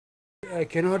I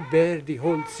cannot bear the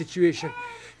whole situation.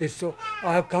 So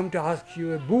I have come to ask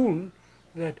you a boon,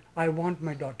 that I want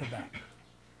my daughter back.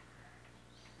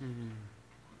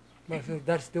 But says,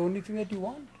 that's the only thing that you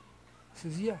want? He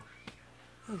says, yeah.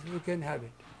 I said, you can have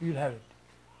it. You'll have it.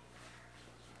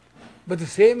 But the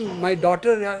same, my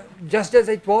daughter, just as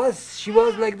it was, she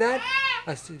was like that.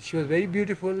 I said, she was very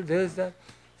beautiful, there's that.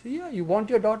 I said, yeah, you want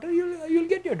your daughter, you'll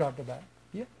get your daughter back.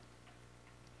 Yeah.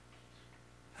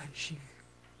 And she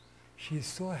is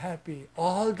so happy.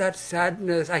 All that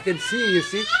sadness, I can see, you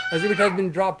see, as if it has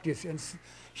been dropped, you see. And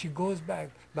she goes back.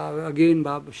 Baba,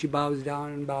 she bows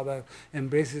down and Baba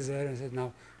embraces her and says,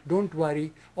 now, don't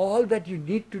worry. All that you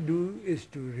need to do is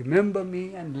to remember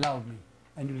me and love me,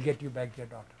 and you'll get you back your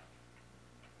daughter.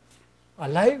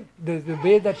 Alive, the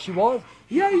way that she was,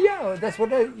 yeah, that's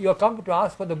what you're come to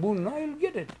ask for the boon, no, you'll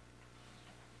get it.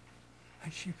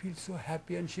 And she feels so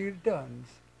happy and she returns.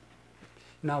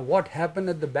 Now what happened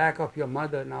at the back of your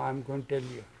mother, now I'm going to tell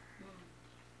you.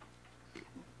 So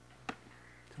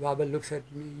Baba looks at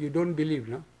me, you don't believe,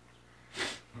 no?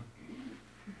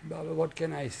 Baba, what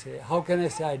can I say? How can I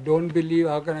say I don't believe?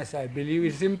 How can I say I believe?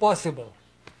 It's impossible.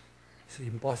 It's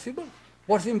impossible?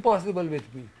 What's impossible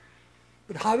with me?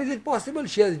 But how is it possible?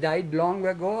 She has died long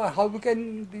ago. How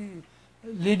can the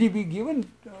lady be given?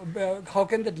 How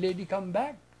can that lady come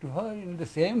back to her in the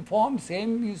same form,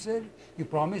 same, you said? You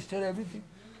promised her everything.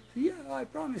 So, yeah, I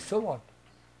promised. So what?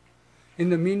 In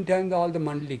the meantime, all the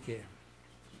mandali came.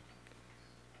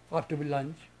 After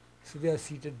lunch, so they are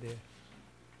seated there.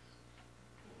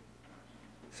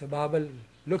 So Baba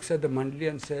looks at the mandali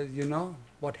and says, you know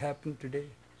what happened today?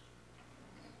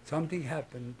 Something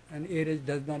happened and Araj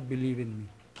does not believe in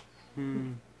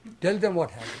me. Tell them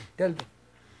what happened. Tell them.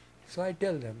 So I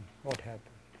tell them what happened.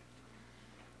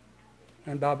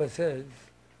 And Baba says,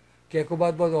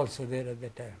 Kekobad was also there at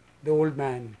that time. The old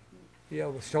man. He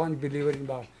was a strong believer in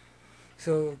Baba.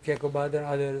 So Kekobad and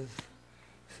others.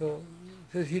 So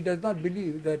says he does not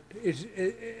believe that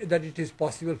it is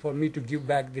possible for me to give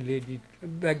back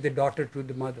the daughter to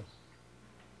the mother.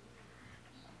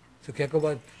 So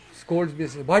Kekobad scolds me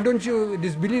and says, why don't you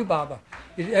disbelieve Baba?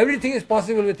 Everything is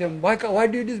possible with him. Why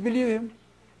do you disbelieve him?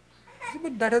 I said,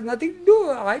 but that has nothing to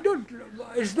do.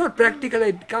 It's not practical.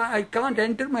 I can't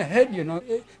enter my head, you know.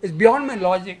 It's beyond my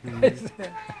logic.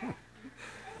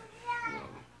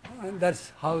 And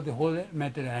that's how the whole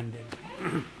matter ended.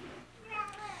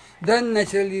 Then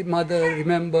naturally mother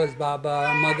remembers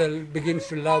Baba, mother begins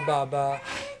to love Baba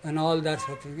and all that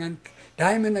sort of thing. And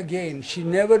time and again, she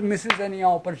never misses any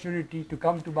opportunity to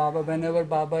come to Baba whenever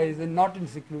Baba is not in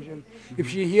seclusion. If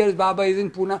she hears Baba is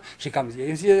in Pune, she comes here.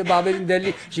 If she hears Baba is in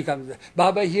Delhi, she comes there.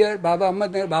 Baba here, Baba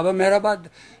Ahmednagar, Baba Mehrabad,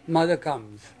 mother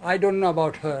comes. I don't know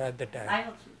about her at the time. I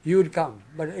also. You would come,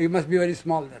 but you must be very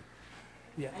small then.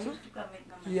 Yeah. I used to come with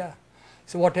Mama. Yeah.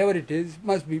 So whatever it is,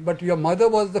 must be. But your mother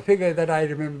was the figure that I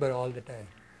remember all the time.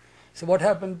 So what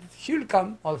happened? She'll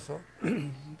come also.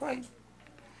 Fine.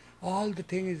 All the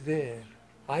thing is there.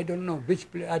 I don't know which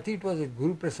place. I think it was at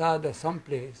Guru Prasad or some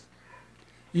place.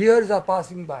 Years are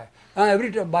passing by.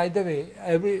 Every time, by the way,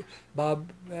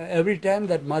 every time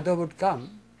that mother would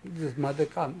come, this mother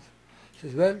comes, she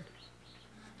says,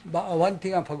 well, one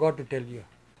thing I forgot to tell you.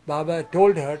 Baba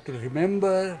told her to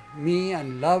remember me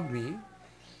and love me.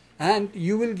 And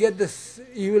you will get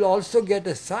you will also get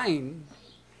a sign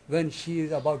when she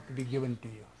is about to be given to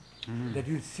you. That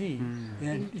you see,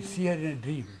 see her in a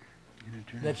dream.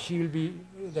 That she will be,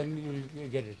 then you will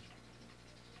get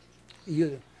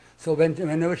it. So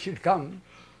whenever she'd come,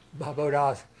 Baba would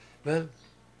ask, well,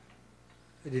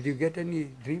 did you get any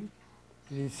dream?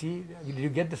 Did you see, did you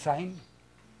get the sign?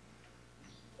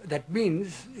 That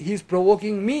means he's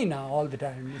provoking me now all the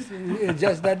time. It's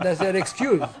just that's their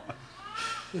excuse.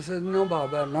 He says, no,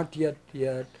 Baba, not yet.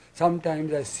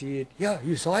 Sometimes I see it. Yeah,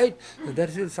 you saw it? So that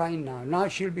is a sign now. Now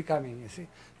she'll be coming, you see,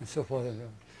 and so forth and so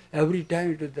on. Every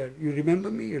time it is that, you remember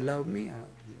me, you love me.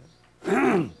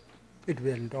 It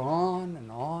went on and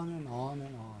on and on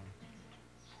and on.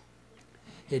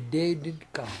 A day did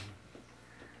come.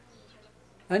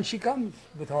 And she comes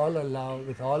with all her love,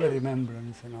 with all her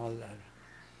remembrance and all that.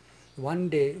 One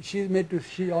day,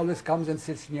 she always comes and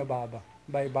sits near Baba,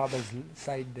 by Baba's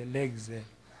side, the legs there.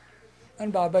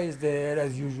 And Baba is there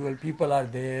as usual, people are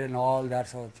there and all that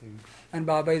sort of thing. And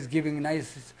Baba is giving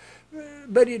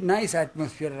very nice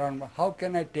atmosphere around. How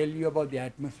can I tell you about the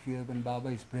atmosphere when Baba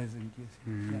is present? You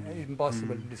see? Yeah,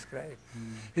 impossible to describe.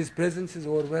 His presence is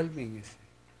overwhelming, you see.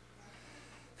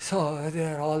 So they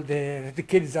are all there, the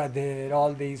kids are there,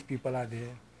 all these people are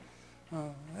there.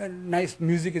 And nice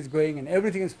music is going and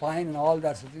everything is fine and all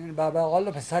that sort of thing. And Baba all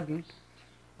of a sudden,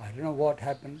 I don't know what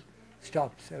happened,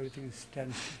 stops, everything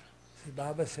stands still. So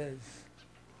Baba says,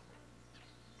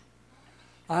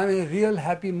 I'm in a real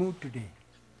happy mood today.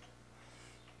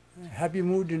 Happy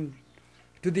mood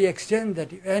to the extent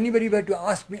that if anybody were to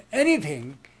ask me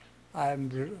anything,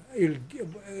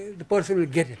 the person will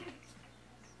get it.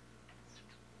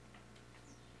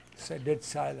 So dead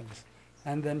silence.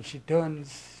 And then she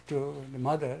turns to the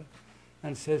mother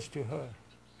and says to her,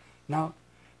 now,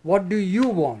 what do you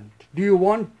want? Do you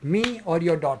want me or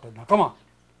your daughter? Now, come on.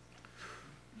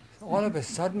 So all of a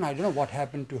sudden, I don't know what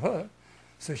happened to her.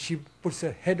 So she puts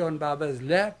her head on Baba's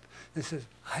lap and says,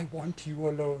 I want you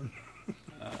alone.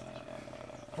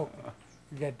 Okay,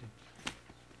 get it.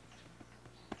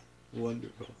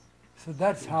 Wonderful. So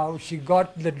that's how she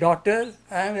got the daughter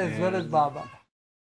and as well as Baba.